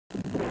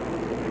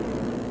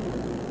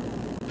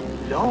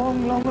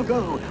Long, long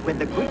ago, when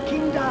the good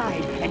king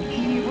died, an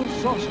evil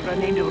sorcerer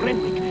named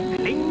Renwick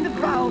claimed the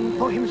crown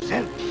for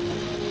himself.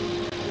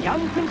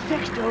 Young Prince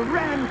Dexter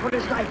ran for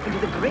his life into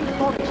the great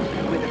forest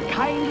where the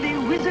kindly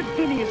wizard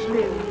Phineas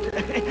lived.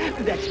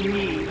 That's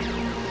me.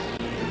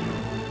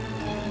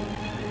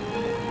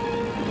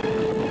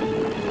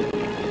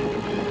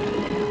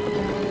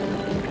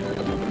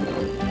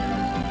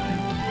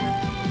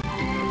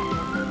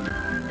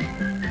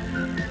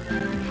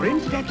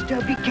 Prince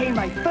Dexter became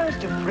my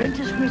first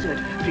apprentice wizard,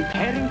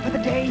 preparing for the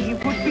day he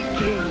would be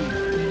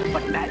king.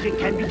 But magic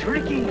can be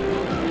tricky,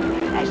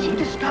 as he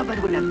discovered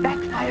when a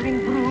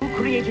backfiring brew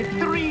created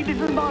 3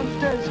 little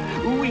monsters,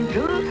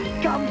 Winkle,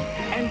 Gump,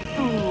 and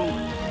Ooh.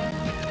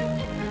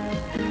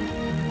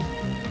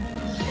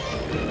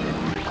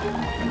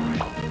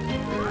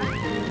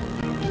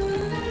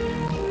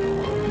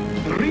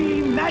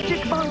 Three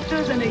magic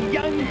monsters and a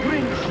young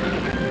prince.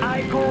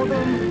 I call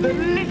them the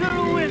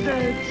Little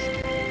Wizards.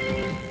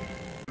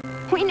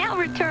 We now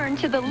return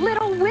to the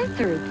Little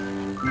Wizards.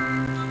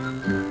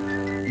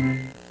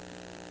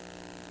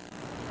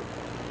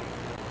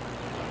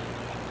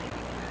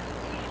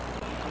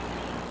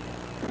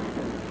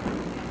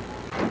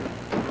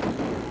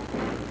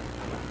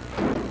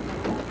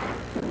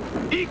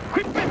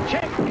 Equipment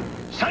check!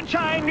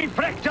 Sunshine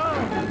reflector!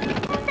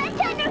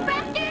 Sunshine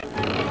refractor!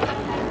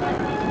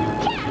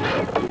 Check!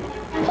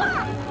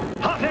 Plop!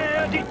 Hot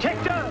air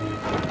detector!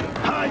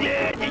 Hot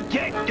air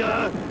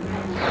detector!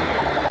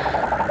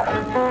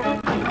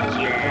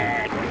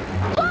 Check!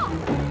 Plop!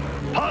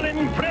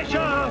 Pollen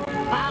pressure!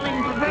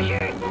 Pollen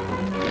pressure!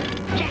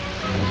 Check!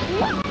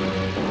 Plop!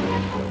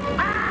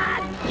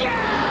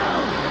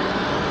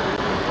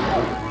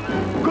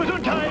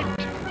 Gesundheit!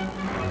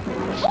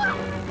 Plop!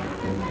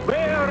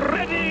 We're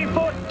ready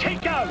for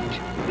takeout!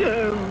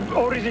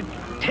 Or is it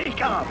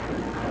take-off?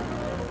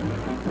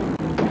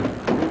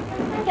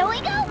 Here we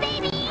go,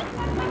 baby!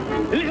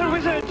 Little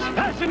Wizards,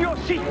 fasten your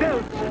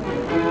seatbelts!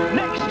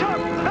 Next stop,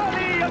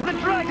 Valley of the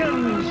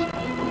Dragons!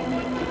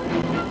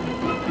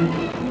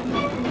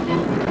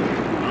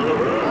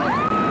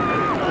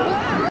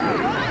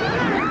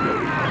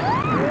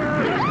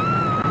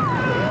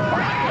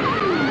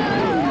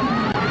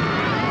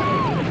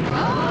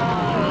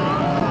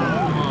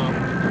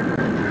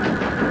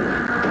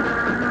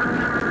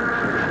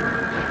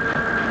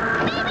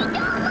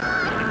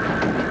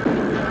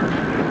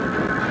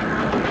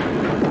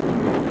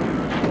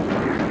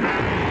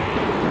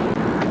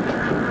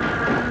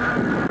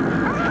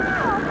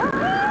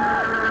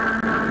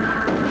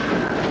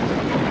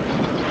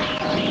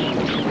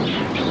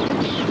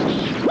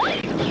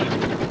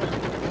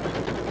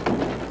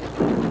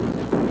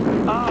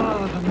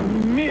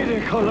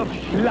 Miracle of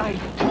light.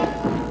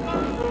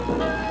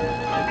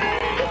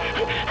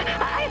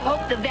 I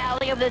hope the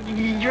Valley of the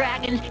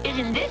Dragons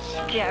isn't this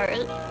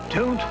scary.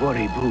 Don't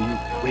worry, Boo.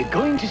 We're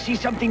going to see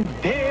something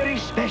very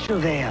special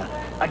there.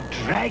 A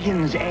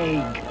dragon's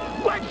egg.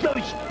 What's so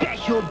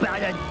special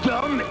about a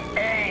dumb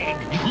egg?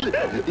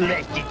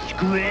 Lest it's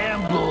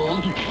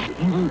scrambled.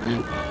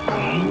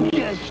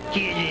 Just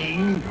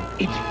kidding.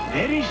 It's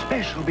very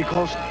special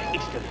because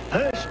it's the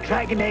first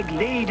dragon egg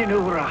laid in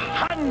over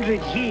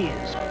 100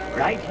 years.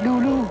 Right,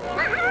 Lulu?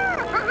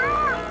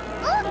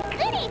 Oh,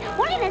 goody!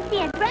 We're gonna see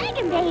a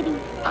dragon baby.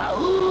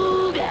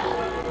 Auga!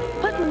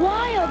 But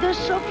why are there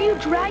so few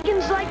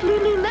dragons like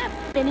Lulu left,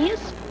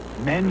 Phineas?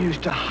 Men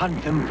used to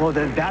hunt them for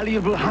their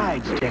valuable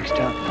hides,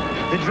 Dexter.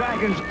 The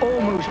dragons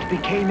almost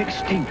became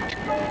extinct.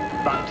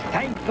 But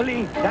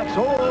thankfully, that's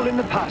all in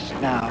the past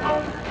now.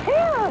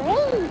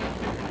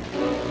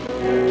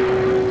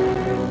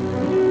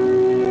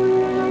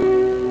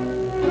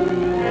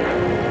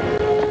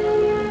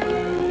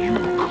 You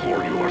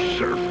call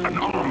yourself an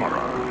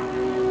armorer.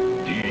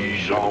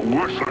 These are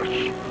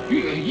worthless.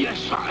 Yes,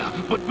 sire,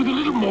 but with a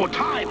little more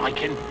time, I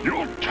can...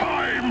 Your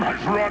time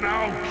has run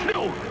out.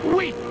 No,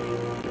 wait!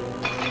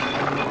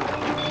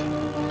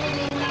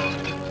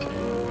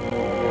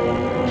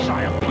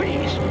 Sire,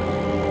 please.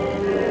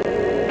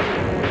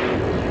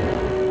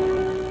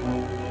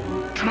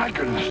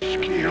 Dragon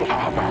scale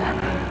armor.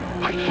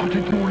 I thought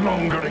it no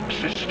longer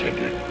existed.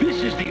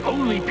 This is the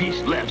only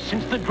piece left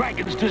since the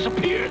dragons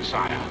disappeared,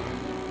 sire.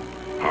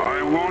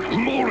 I want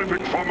more of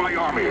it for my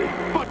army.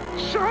 But,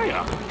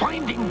 sire,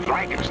 finding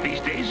dragons these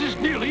days is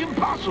nearly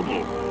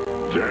impossible.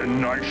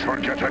 Then I shall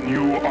get a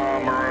new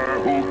armorer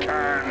who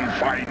can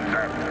find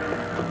them.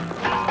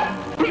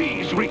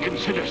 Please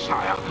reconsider,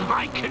 sire.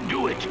 I can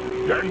do it.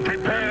 Then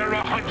prepare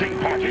a hunting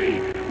party.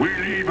 We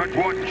leave at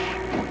once.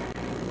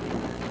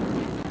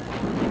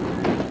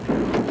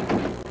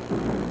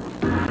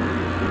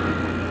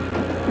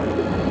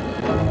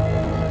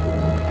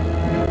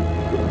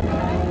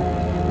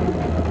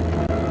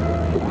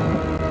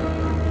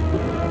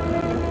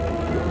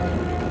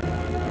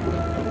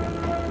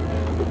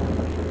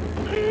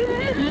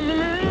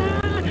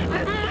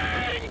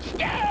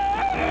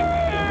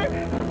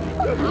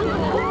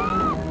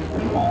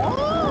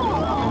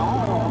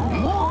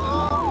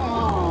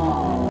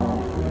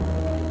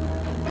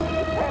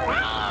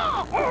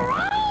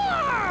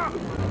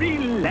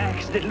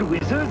 little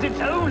wizards. It's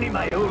only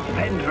my old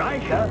friend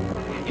Riker.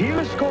 He'll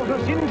escort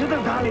us into the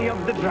Valley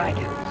of the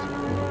Dragons.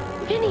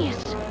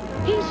 Phineas,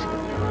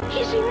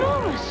 he's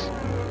enormous.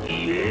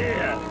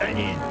 Yeah, and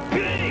he's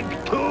big,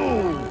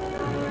 too.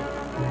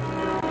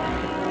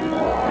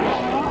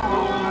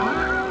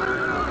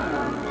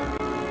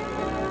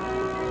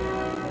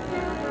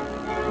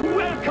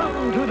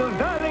 Welcome to the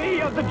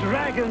Valley of the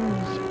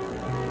Dragons.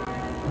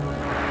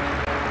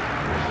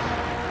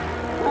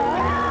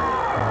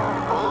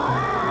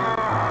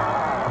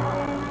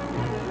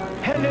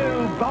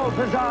 Hello,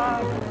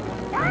 Balthazar.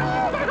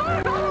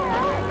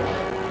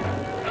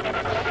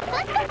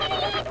 Let's go see the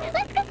eggs!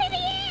 Let's go see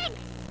the eggs!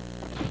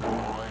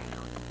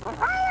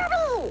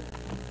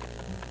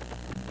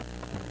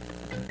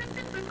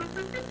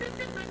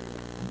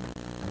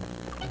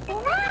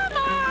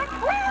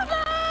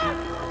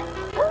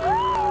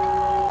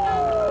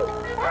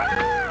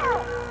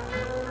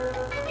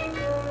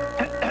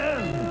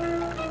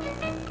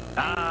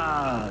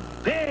 Ah,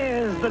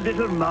 there's the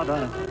little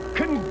mother.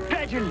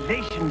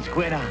 Congratulations,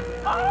 Gwenna.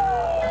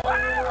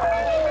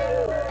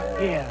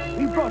 Here,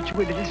 we brought you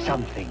a little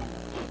something.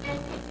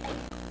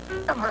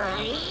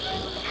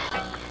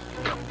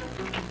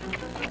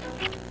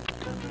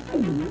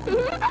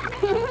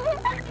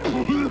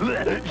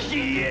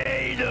 She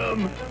ate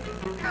them.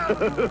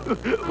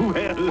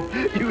 Well,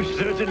 you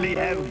certainly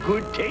have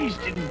good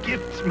taste in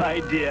gifts,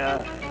 my dear.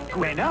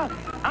 Gwenna,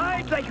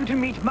 I'd like you to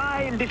meet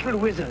my little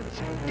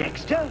wizards.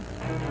 Dexter,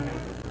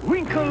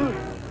 Winkle,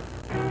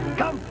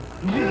 Gump,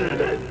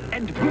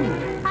 and Boo.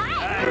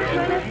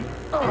 Hi!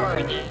 Oh,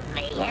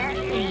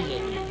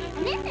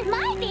 this is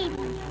my baby.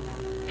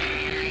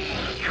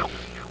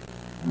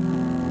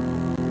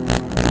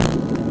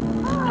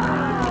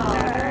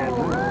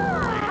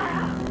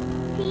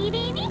 See,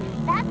 baby?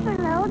 That's where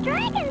little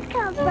dragons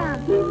come from.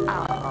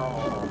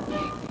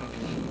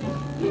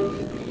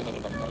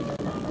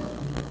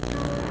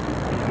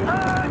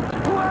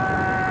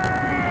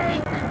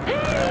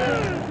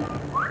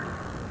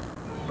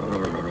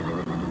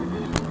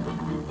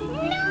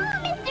 No,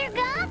 Mr.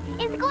 Gump!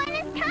 It's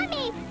Gwenna's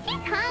tummy.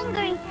 She's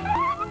hungry.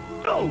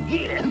 Oh,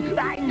 yeah,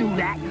 I knew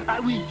that. I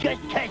was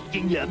just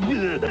testing you.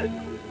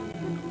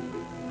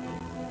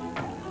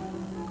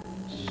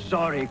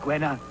 Sorry,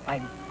 Gwenna.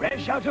 I'm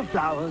fresh out of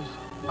flowers.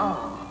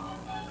 Oh.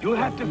 You'll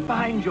have to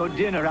find your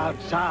dinner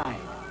outside.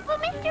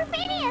 But Mr.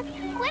 Phineas,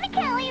 Gwenna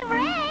can't leave her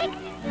egg.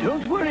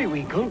 Don't worry,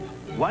 Winkle.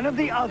 One of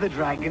the other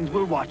dragons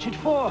will watch it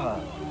for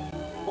her.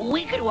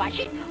 We could watch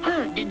it,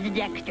 huh,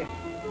 Dexter?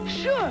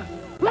 Sure.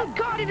 We'll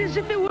guard it as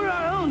if it were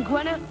our own,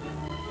 Gwenna.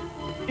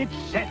 It's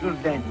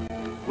settled then.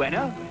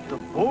 Gwenna, the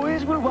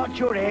boys will watch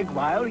your egg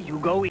while you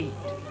go eat.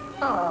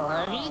 Gwenna,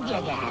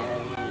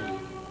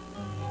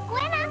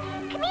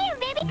 come here,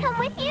 baby, come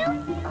with you.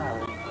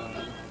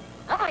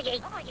 Okay.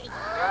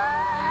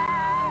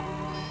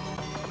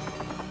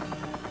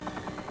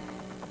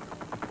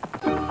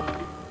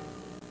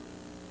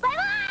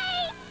 Bye-bye!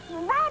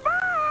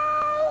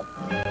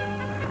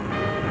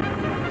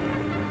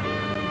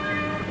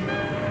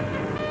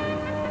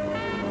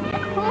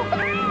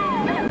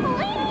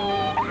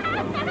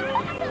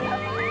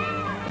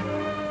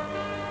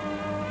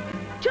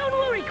 Don't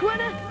worry,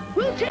 Gwenna.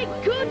 We'll take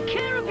good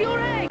care of your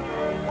egg.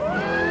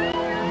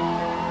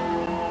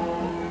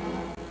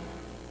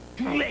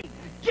 Great,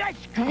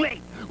 just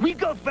great. We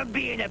go from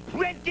being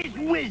apprentice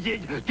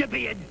wizards to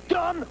being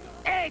dumb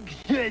egg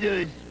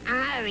sitters.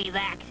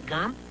 Relax,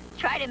 Gump.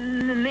 Try to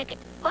make it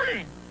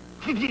fun.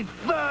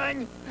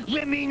 Fun?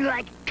 You mean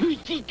like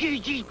coochie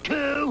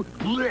coo?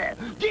 Bleh.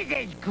 This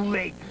is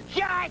great,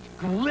 just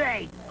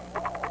great.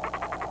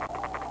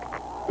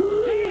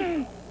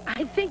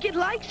 I think it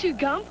likes you,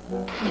 Gump.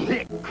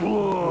 Of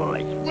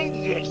course, with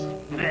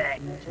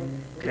respect.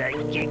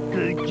 Coochie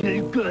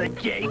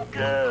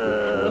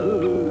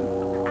coo.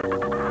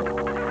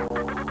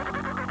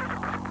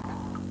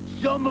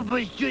 Some of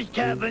us just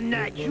have a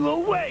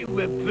natural way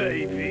with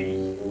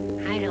babies.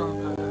 I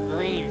don't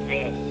believe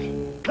this.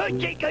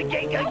 Coochie.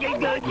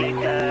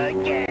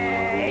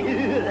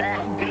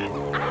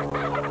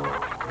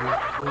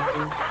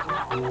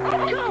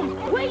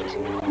 Gump, wait.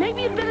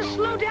 Maybe you'd better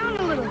slow down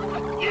a little.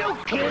 You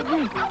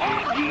kidding?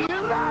 Eggy,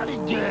 you're out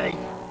of this.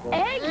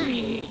 Egg?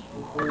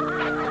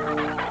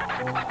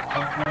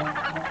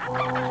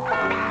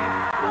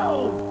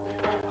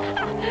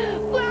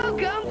 Well,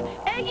 Gump,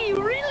 Eggy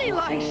really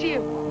likes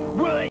you.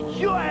 Well, it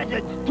sure has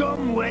a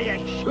dumb way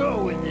of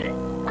showing it.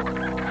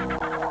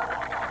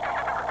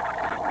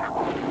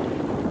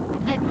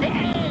 The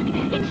egg!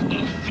 It's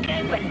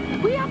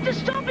escaping! We have to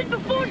stop it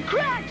before it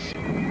cracks.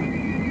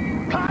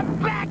 Come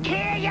back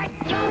here, you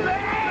dumb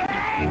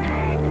egg!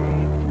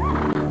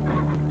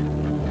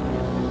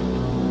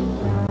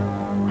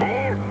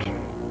 Halt!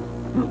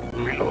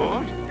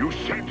 Milord, you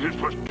said this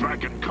was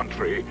dragon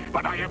country,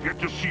 but I have yet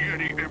to see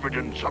any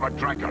evidence of a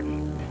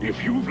dragon.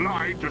 If you've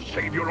lied to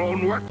save your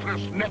own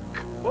worthless neck.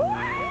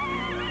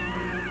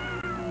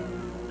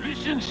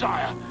 Listen,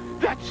 sire.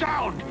 That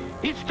sound.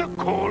 It's the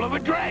call of a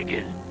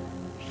dragon.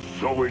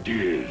 So it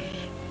is.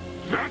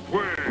 That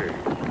way!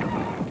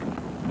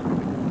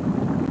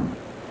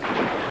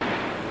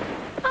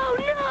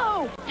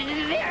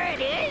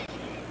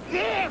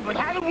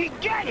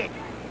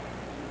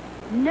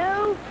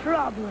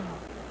 problem.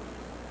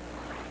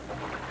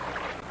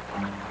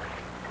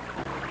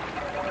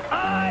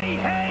 I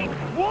hate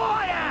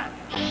water!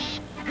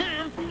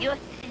 You're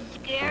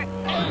scared.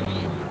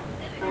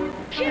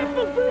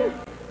 Careful, Boo!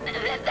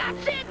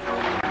 That's it.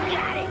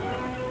 Got it.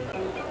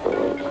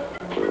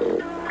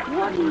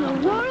 What in the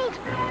world?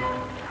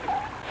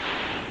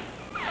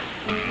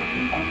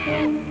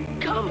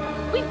 Come,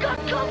 we've got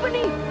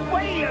company!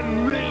 Wait a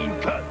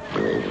minute!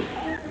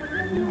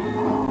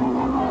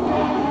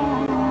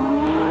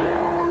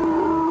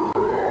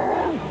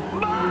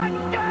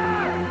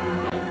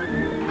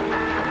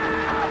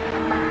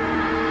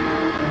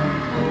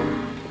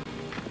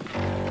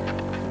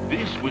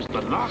 This was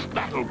the last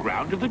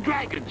battleground of the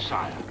dragon,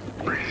 sire.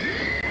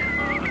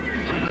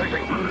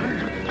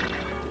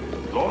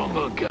 Long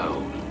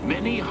ago,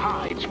 many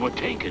hides were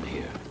taken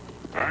here.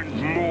 And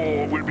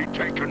more will be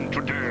taken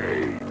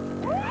today.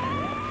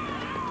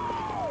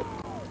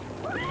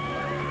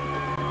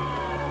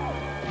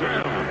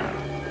 There.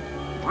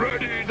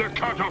 Ready the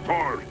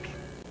catapult.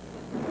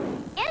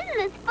 Isn't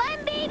this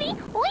fun, baby?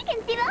 We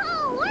can see the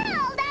whole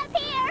world up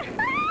here.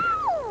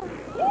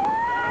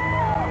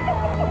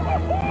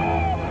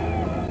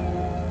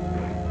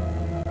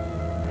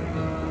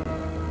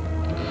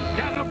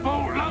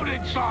 Catapult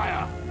loaded,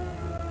 sire.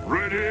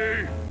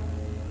 Ready?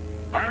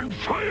 And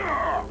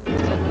fire!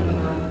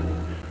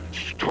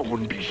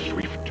 Stone be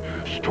swift,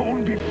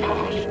 stone be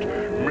fast.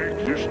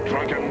 Make this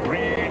dragon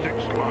breathe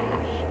its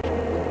last.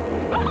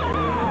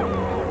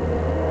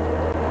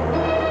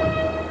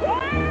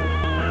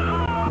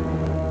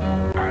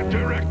 A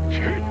direct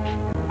hit.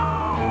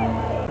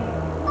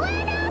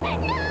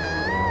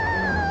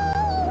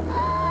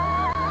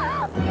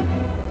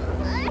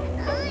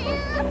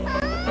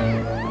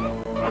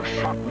 A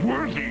shot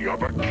worthy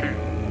of a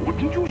king,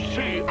 wouldn't you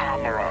say,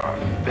 Armorer?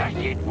 That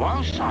it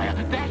was, sire.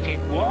 That it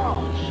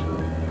was.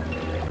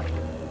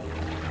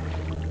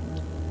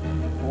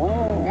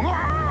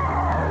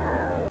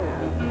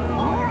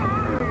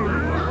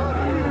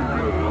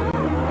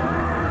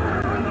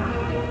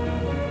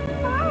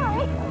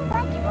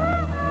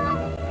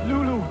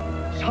 Lulu,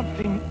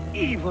 something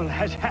evil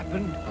has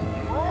happened.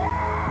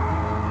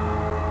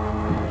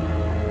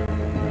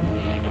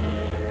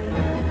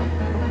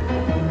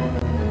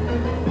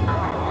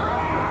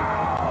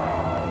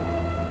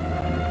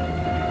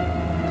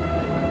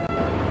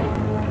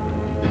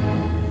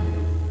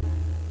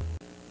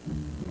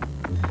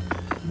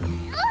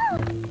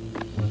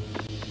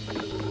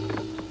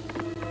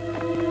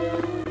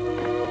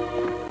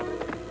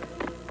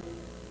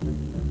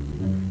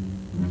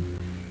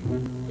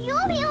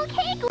 You'll be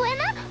okay,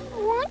 Gwenna,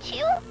 won't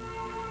you?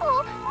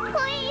 Oh,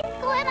 please,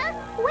 Gwenna,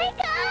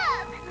 wake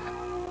up!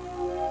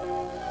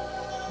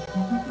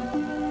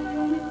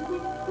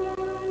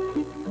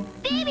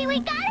 Baby, we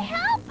gotta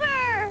help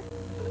her!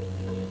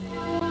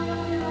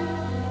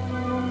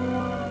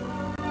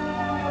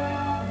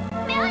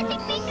 Magic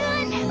be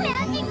good,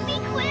 magic be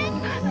quick,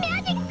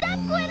 magic stop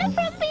Gwenna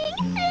from being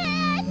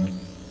sick!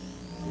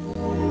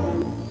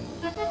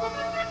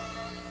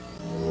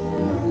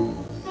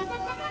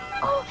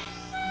 Oh,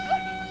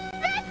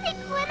 that's it,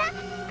 Gwenna.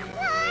 Come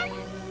on,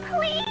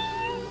 please.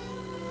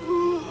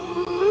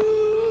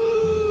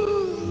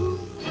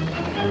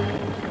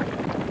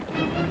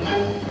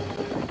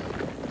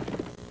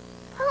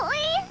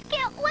 Please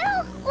get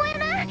well,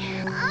 Gwenna.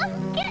 I'm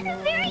getting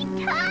very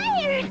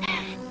tired.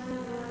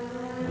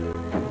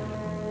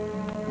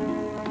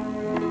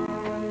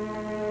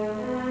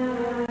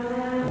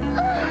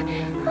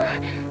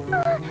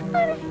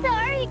 I'm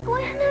sorry,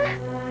 Gwenna.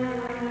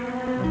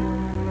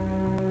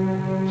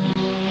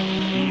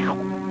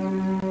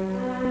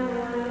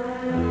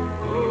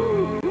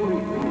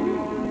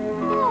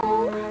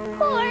 Oh,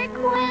 poor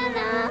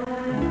Gwenna.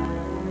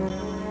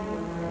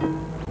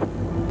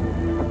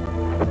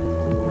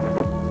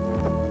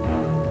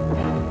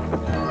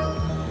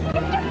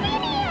 Mr.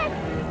 Phineas!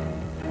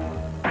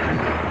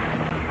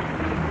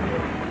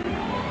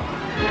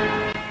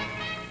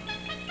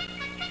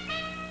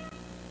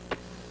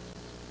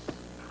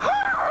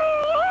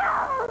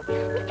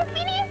 Mr.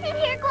 Phineas is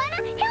here, Gwenna.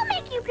 He'll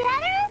make you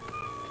better.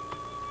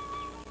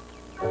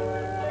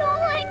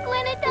 Don't let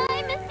Gwenna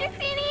die, Mr.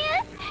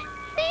 Phineas.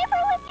 Save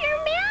her with your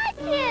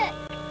magic.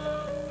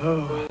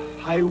 Oh,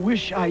 I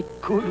wish I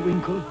could,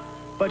 Winkle.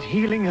 But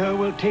healing her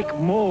will take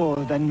more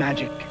than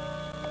magic.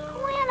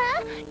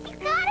 Gwenna, you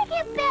gotta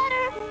get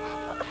better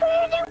for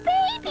your new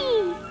baby.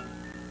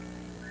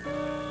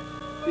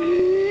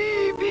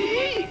 Baby!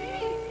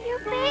 Your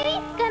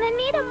baby's gonna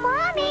need a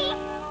mommy.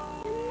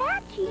 And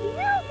that's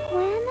you,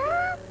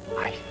 Gwenna. I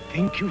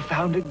think you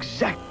found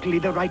exactly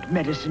the right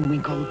medicine,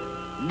 Winkle.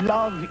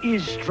 Love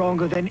is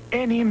stronger than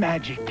any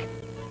magic.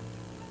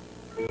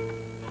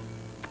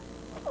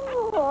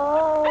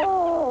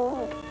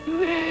 Oh.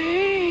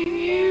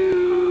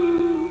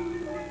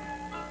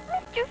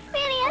 Mr.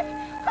 Phineas,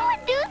 who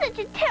would do such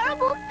a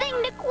terrible thing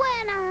to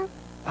Gwenna?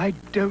 I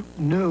don't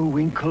know,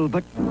 Winkle,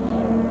 but...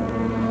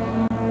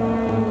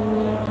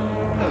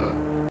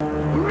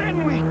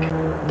 Renwick!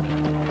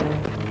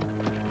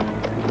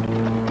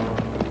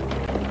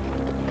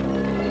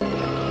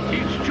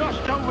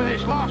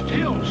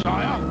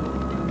 sire.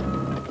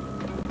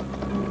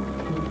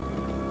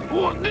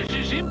 Oh, this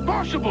is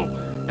impossible.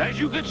 As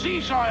you can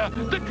see, sire,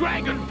 the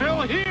dragon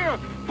fell here.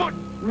 But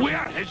where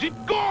has it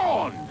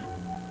gone?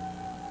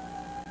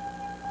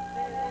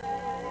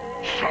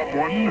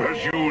 Someone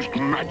has used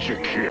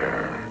magic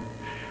here.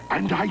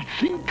 And I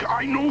think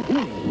I know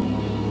who.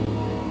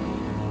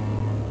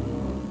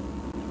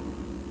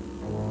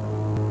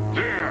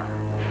 There!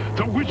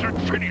 The wizard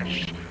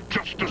Phineas,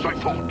 just as I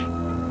thought.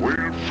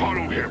 We'll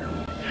follow him.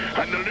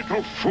 And the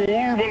little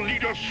fool will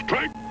lead us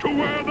straight to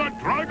where the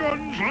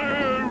dragons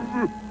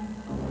live!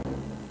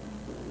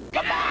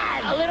 Come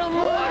on! A little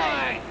more!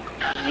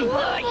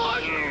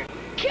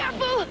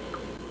 Careful!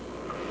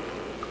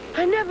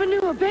 I never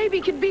knew a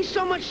baby could be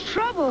so much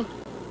trouble.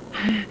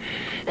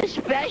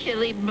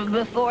 Especially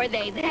before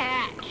they've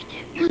hatched.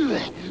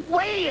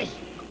 What do you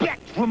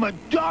expect from a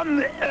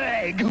dumb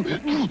egg?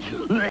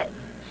 Mr.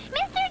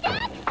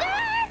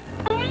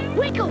 Dexter!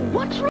 Winkle,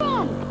 what's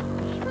wrong?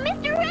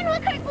 Mr.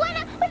 Renwick hurt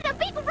Gwenna with a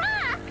big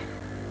rock!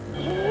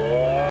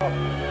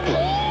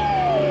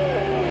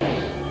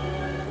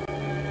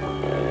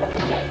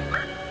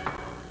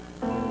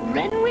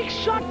 Renwick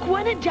shot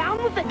Gwenna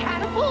down with a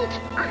catapult?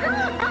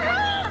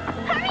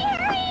 Hurry,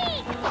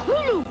 hurry!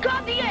 Lulu,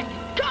 guard the egg!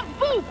 Kung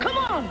Fu, come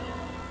on!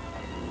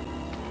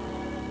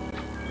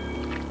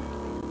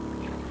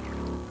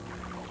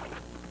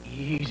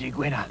 Easy,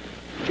 Gwenna.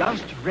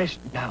 Just rest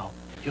now.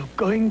 You're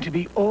going to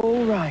be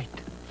all right.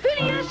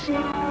 Phineas!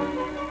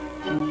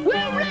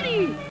 We're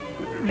ready!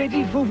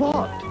 Ready for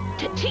what?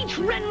 To teach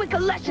Renwick a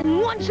lesson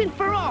once and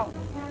for all.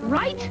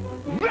 Right?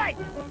 Right!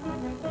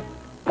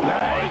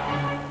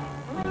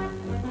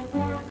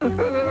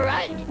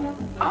 Right.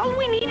 All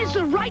we need is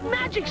the right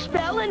magic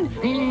spell and...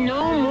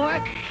 No more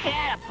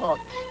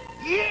catapults.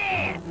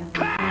 Yeah!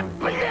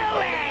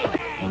 Kablooey!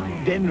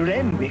 Then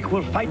Renwick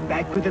will fight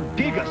back with a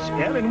bigger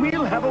spell and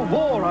we'll have a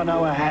war on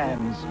our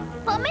hands.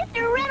 Well,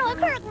 Mr. Renwick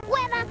hurt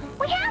Gwenna.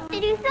 We have to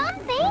do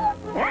something.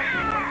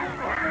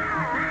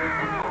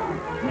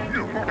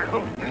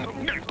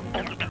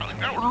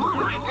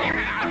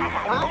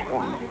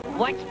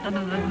 What's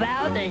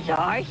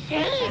Balthazar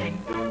saying?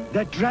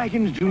 That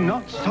dragons do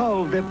not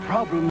solve their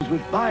problems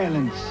with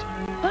violence.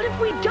 But if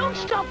we don't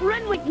stop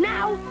Renwick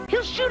now,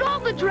 he'll shoot all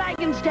the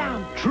dragons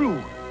down. True,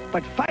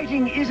 but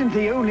fighting isn't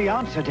the only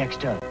answer,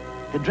 Dexter.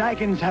 The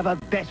dragons have a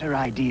better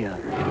idea.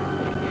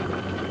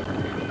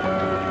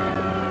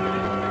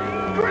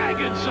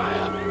 Dragon,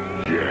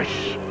 sire! Yes,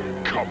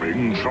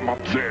 coming from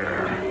up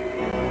there.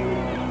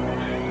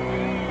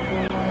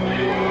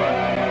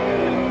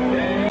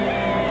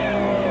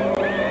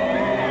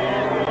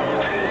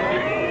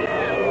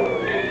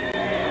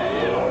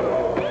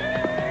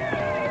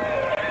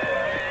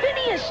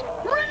 Phineas!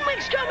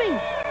 Renwick's coming!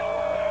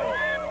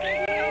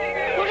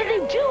 What are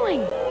they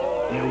doing?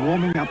 They're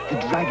warming up the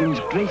dragon's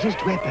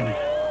greatest weapon,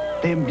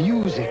 their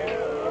music.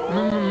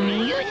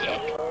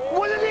 Music?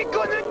 What are they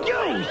gonna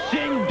do?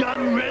 Send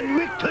Don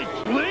Renwick to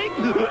swing?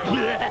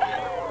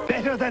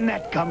 Better than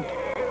that, Gump.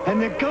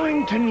 And they're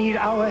going to need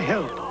our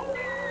help.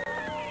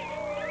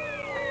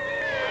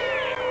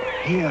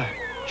 Here,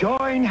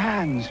 join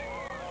hands.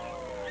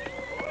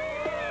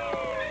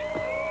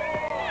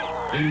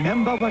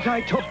 Remember what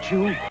I taught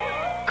you.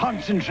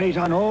 Concentrate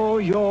on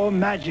all your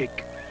magic.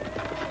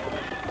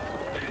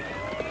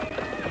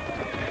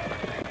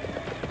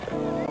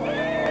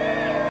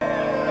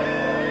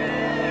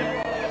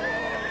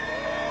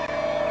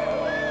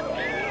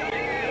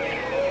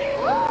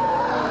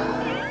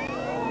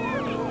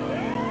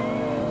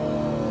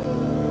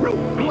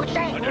 What's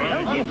that?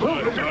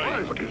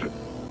 What is it?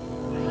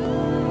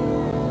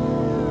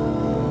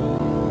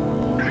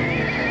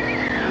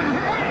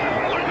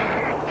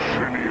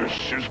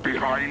 Phineas is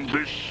behind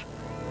this.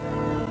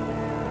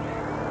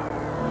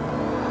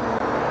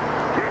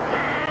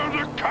 Prepare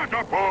the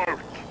catapult!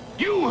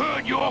 You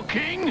heard your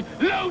king!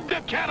 Load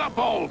the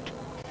catapult!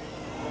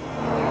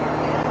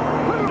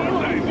 What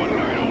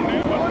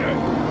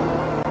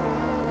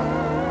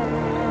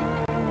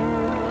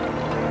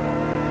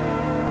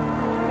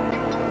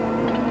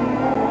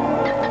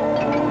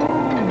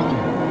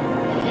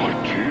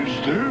is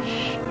this?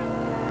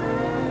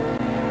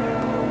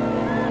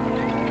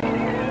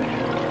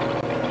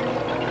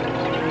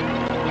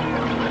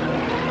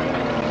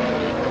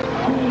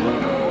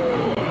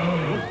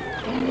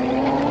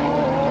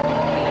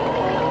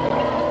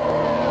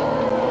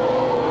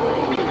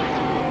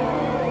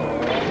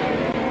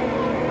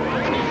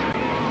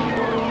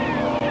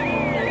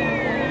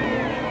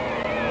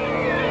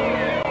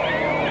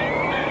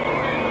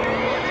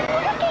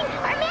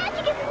 Our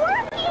magic is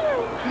working!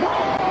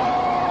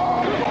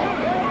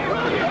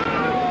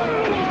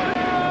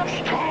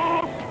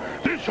 Stop!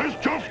 This is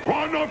just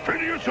one of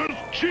Phineas's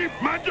cheap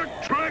magic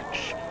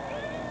tricks!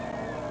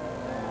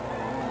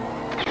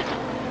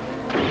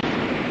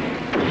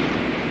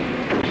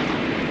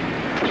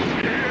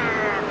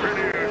 Here,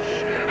 Phineas!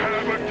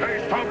 Have a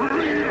taste of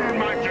real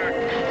magic!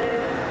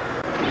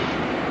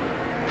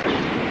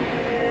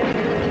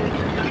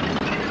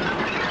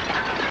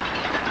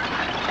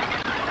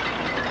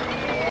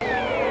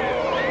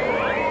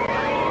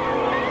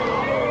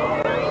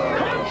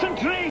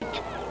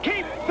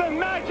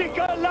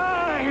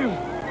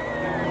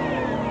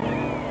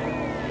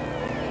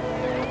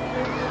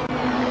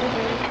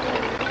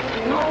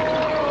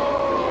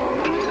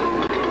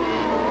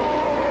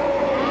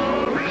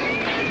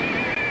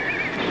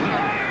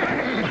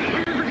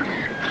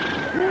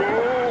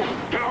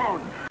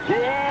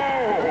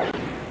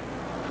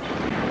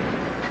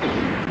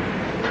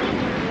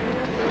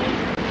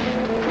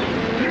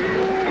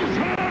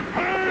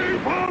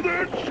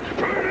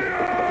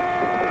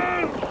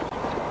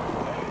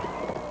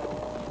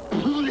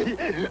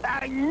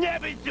 I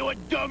never saw a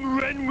dumb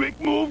Renwick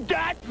move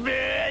that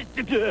fast.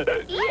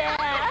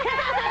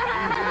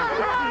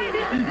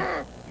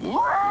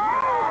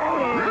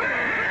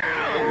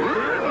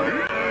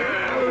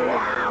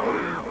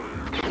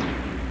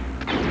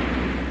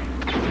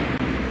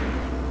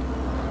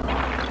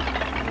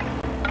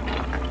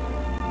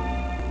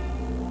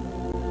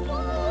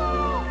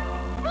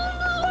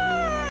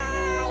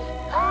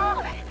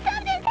 Oh,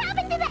 something's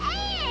happened to the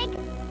egg!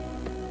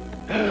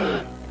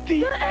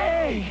 The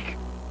egg!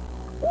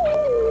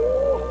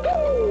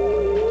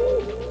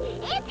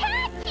 It's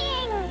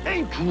hatching!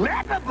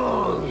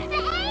 Incredible! The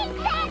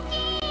egg's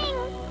hatching!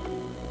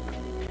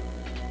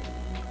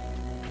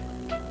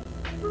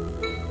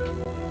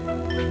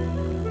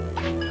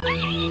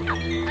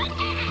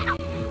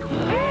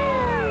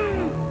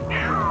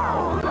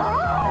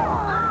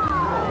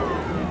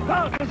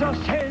 Balthazar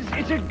says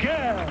it's a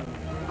girl.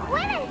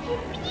 Gwyneth,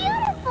 she's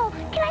beautiful!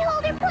 Can I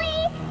hold her,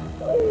 please?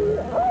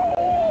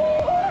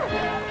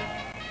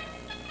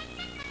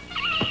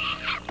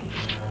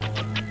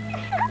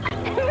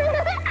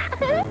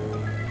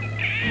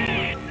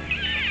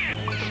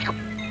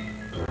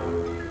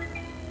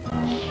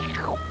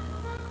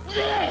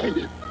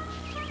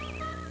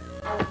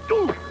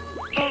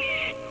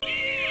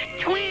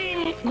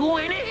 Twins!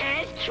 Gwyneth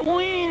has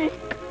twins!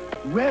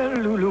 Well,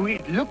 Lulu,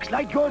 it looks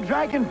like your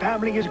dragon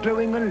family is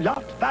growing a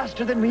lot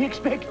faster than we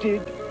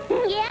expected.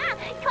 Yeah,